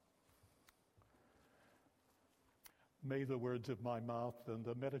May the words of my mouth and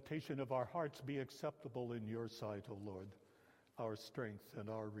the meditation of our hearts be acceptable in your sight, O Lord, our strength and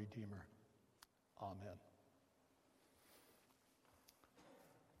our Redeemer. Amen.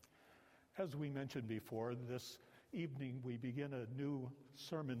 As we mentioned before, this evening we begin a new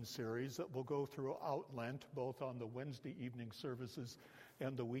sermon series that will go throughout Lent, both on the Wednesday evening services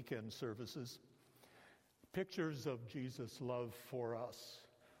and the weekend services. Pictures of Jesus' love for us.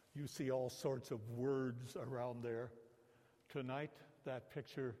 You see all sorts of words around there. Tonight, that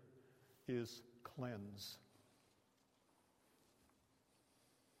picture is cleanse.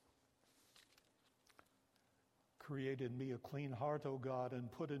 Create in me a clean heart, O God,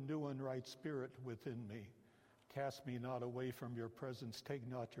 and put a new and right spirit within me. Cast me not away from your presence. Take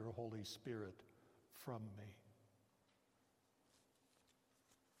not your Holy Spirit from me.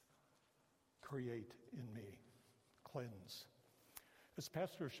 Create in me. Cleanse. As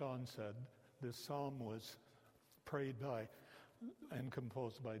Pastor Sean said, this psalm was prayed by and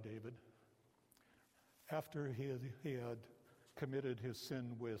composed by David after he had committed his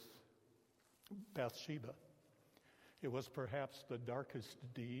sin with Bathsheba. It was perhaps the darkest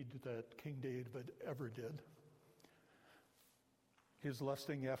deed that King David ever did. His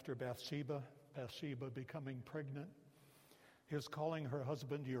lusting after Bathsheba becoming pregnant, his calling her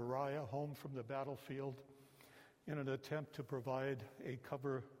husband Uriah home from the battlefield in an attempt to provide a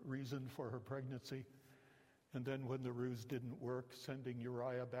cover reason for her pregnancy, and then when the ruse didn't work, sending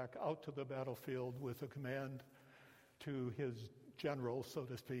Uriah back out to the battlefield with a command to his general, so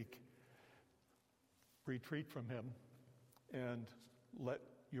to speak, retreat from him and let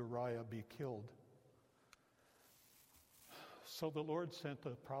Uriah be killed. So the Lord sent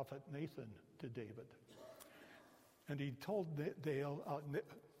the prophet Nathan to David. And he told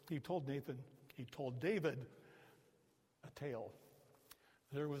David a tale.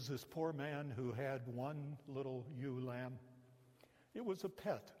 There was this poor man who had one little ewe lamb. It was a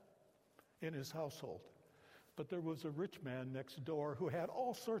pet in his household. But there was a rich man next door who had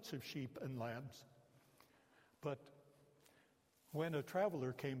all sorts of sheep and lambs. But when a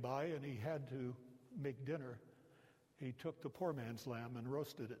traveler came by and he had to make dinner, he took the poor man's lamb and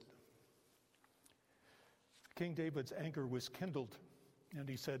roasted it. King David's anger was kindled, and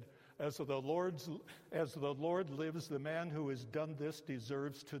he said, As the Lord lives, the man who has done this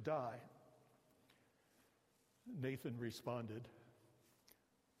deserves to die. Nathan responded,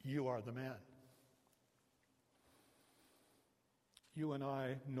 You are the man. You and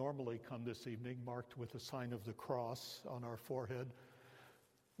I normally come this evening marked with the sign of the cross on our forehead,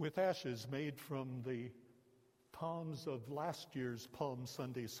 with ashes made from the palms of last year's Palm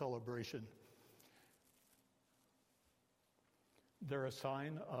Sunday celebration. They're a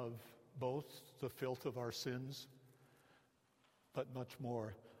sign of both the filth of our sins, but much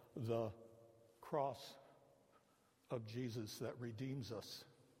more, the cross of Jesus that redeems us.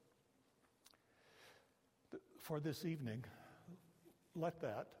 For this evening, let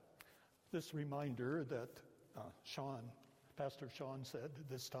this reminder that Pastor Sean said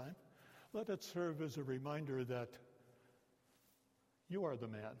this time, let it serve as a reminder that you are the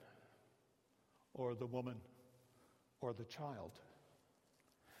man, or the woman, or the child.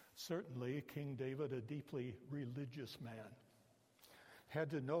 Certainly, King David, a deeply religious man, had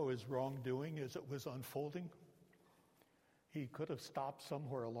to know his wrongdoing as it was unfolding. He could have stopped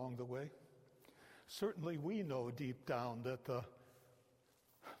somewhere along the way. Certainly, we know deep down that the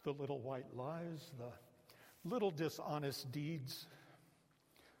little white lies, the little dishonest deeds,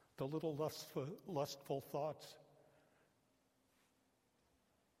 the little lustful thoughts,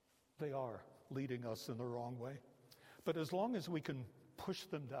 they are leading us in the wrong way. But as long as we can push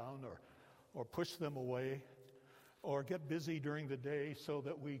them down or push them away or get busy during the day so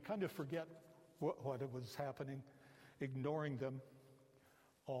that we kind of forget what was happening, ignoring them,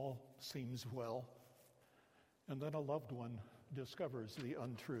 all seems well. And then a loved one discovers the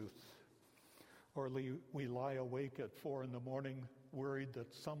untruth. Or we lie awake at 4 a.m. worried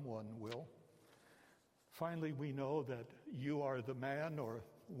that someone will. Finally, we know that you are the man or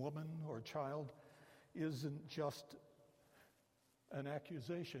woman or child isn't just an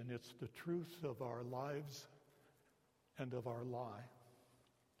accusation. It's the truth of our lives and of our lie.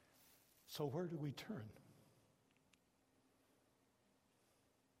 So where do we turn?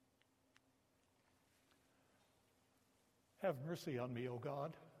 Have mercy on me, O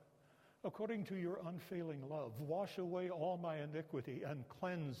God, according to your unfailing love. Wash away all my iniquity and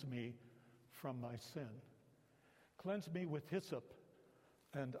cleanse me from my sin. Cleanse me with hyssop,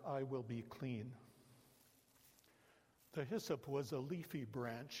 and I will be clean. The hyssop was a leafy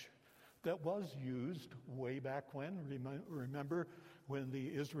branch that was used way back when. Remember when the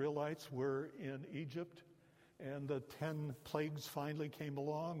Israelites were in Egypt and the 10 plagues finally came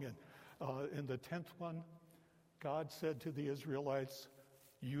along, and in the 10th one, God said to the Israelites,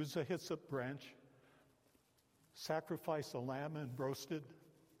 use a hyssop branch, sacrifice a lamb and roast it,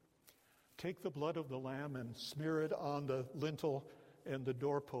 take the blood of the lamb and smear it on the lintel and the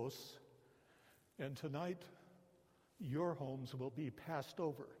doorposts, and tonight your homes will be passed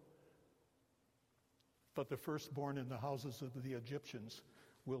over. But the firstborn in the houses of the Egyptians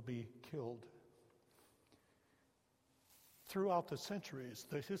will be killed. Throughout the centuries,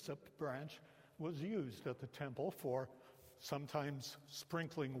 the hyssop branch was used at the temple for sometimes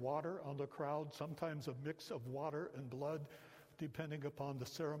sprinkling water on the crowd, sometimes a mix of water and blood, depending upon the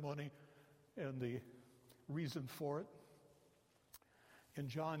ceremony and the reason for it. In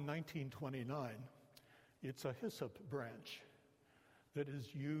John 19:29, it's a hyssop branch that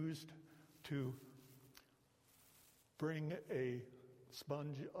is used to bring a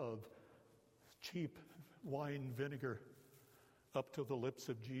sponge of cheap wine vinegar up to the lips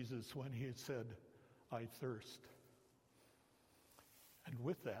of Jesus when he had said, I thirst. And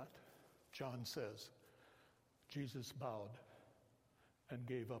with that, John says, Jesus bowed and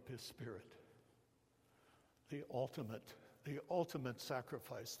gave up his spirit. The ultimate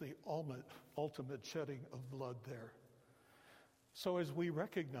sacrifice, the ultimate shedding of blood there. So as we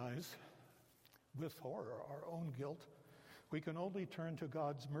recognize with horror our own guilt, we can only turn to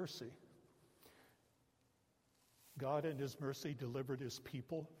God's mercy. God in his mercy delivered his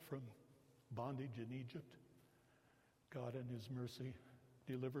people from bondage in Egypt. God in his mercy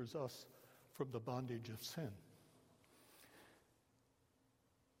delivers us from the bondage of sin.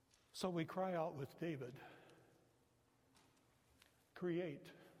 So we cry out with David, create,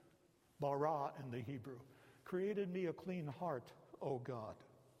 bara in the Hebrew, create in me a clean heart, O God.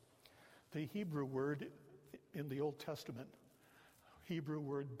 The Hebrew word in the Old Testament, Hebrew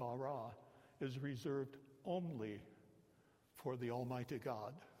word bara, is reserved only for the Almighty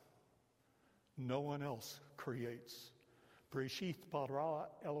God. No one else creates. Breshith bara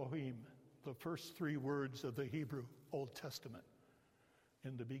Elohim, the first three words of the Hebrew Old Testament.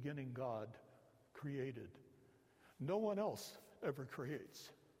 In the beginning, God created. No one else ever creates.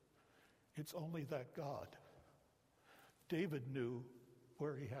 It's only that God. David knew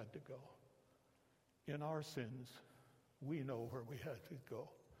where he had to go. In our sins, we know where we had to go.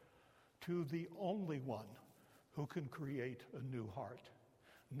 To the only one who can create a new heart.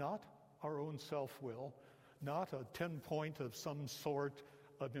 Not our own self-will, not a 10-point of some sort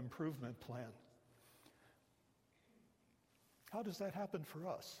of improvement plan. How does that happen for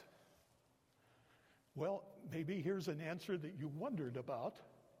us? Well, maybe here's an answer that you wondered about.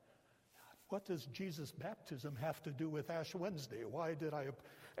 What does Jesus' baptism have to do with Ash Wednesday? Why did I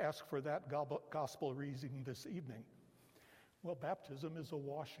ask for that gospel reading this evening? Well, baptism is a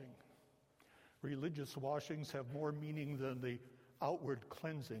washing. Religious washings have more meaning than the outward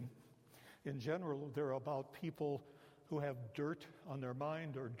cleansing. In general, they're about people who have dirt on their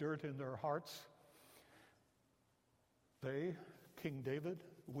mind or dirt in their hearts. They, King David,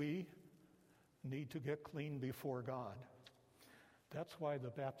 we need to get clean before God. That's why the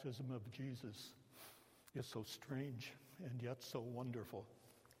baptism of Jesus is so strange and yet so wonderful.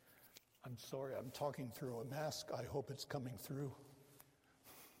 I'm sorry, I'm talking through a mask. I hope it's coming through.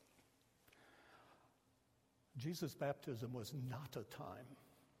 Jesus' baptism was not a time,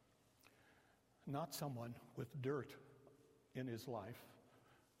 not someone with dirt in his life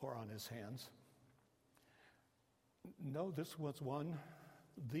or on his hands. No, this was the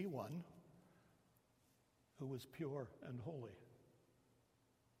one who was pure and holy.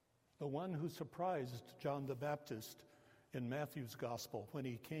 The one who surprised John the Baptist in Matthew's gospel when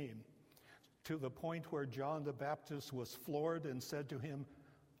he came, to the point where John the Baptist was floored and said to him,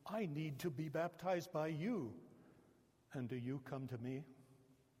 I need to be baptized by you, and do you come to me?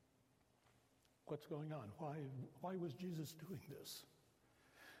 What's going on? Why was Jesus doing this?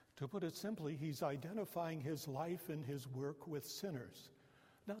 To put it simply, he's identifying his life and his work with sinners,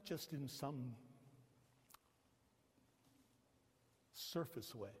 not just in some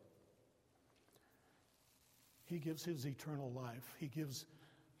surface way. He gives his eternal life.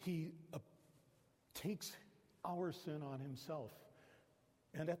 He takes our sin on himself,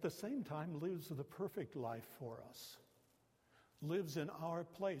 and at the same time lives the perfect life for us, lives in our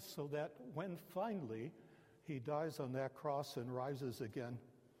place, so that when finally he dies on that cross and rises again,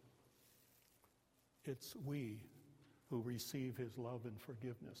 it's we who receive his love and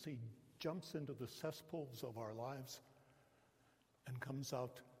forgiveness. He jumps into the cesspools of our lives and comes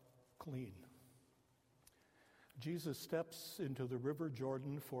out clean. Jesus steps into the River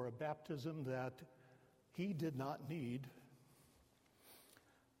Jordan for a baptism that he did not need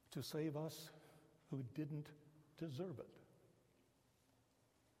to save us who didn't deserve it.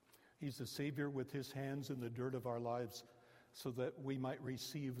 He's the Savior with his hands in the dirt of our lives so that we might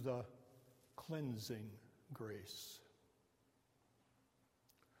receive the cleansing grace.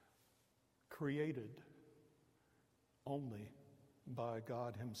 Created only by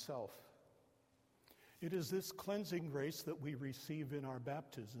God himself. It is this cleansing grace that we receive in our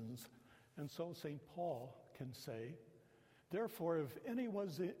baptisms, and so St. Paul can say, therefore, if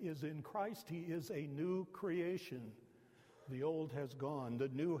anyone is in Christ, he is a new creation. The old has gone, the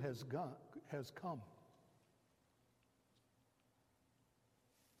new has come.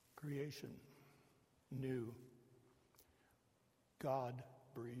 Creation, new, God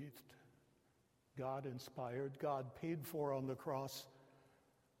breathed, God inspired, God paid for on the cross.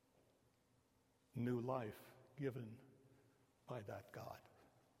 New life given by that God.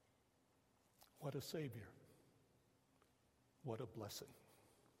 What a Savior. What a blessing.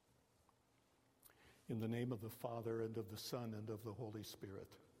 In the name of the Father, and of the Son, and of the Holy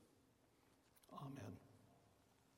Spirit.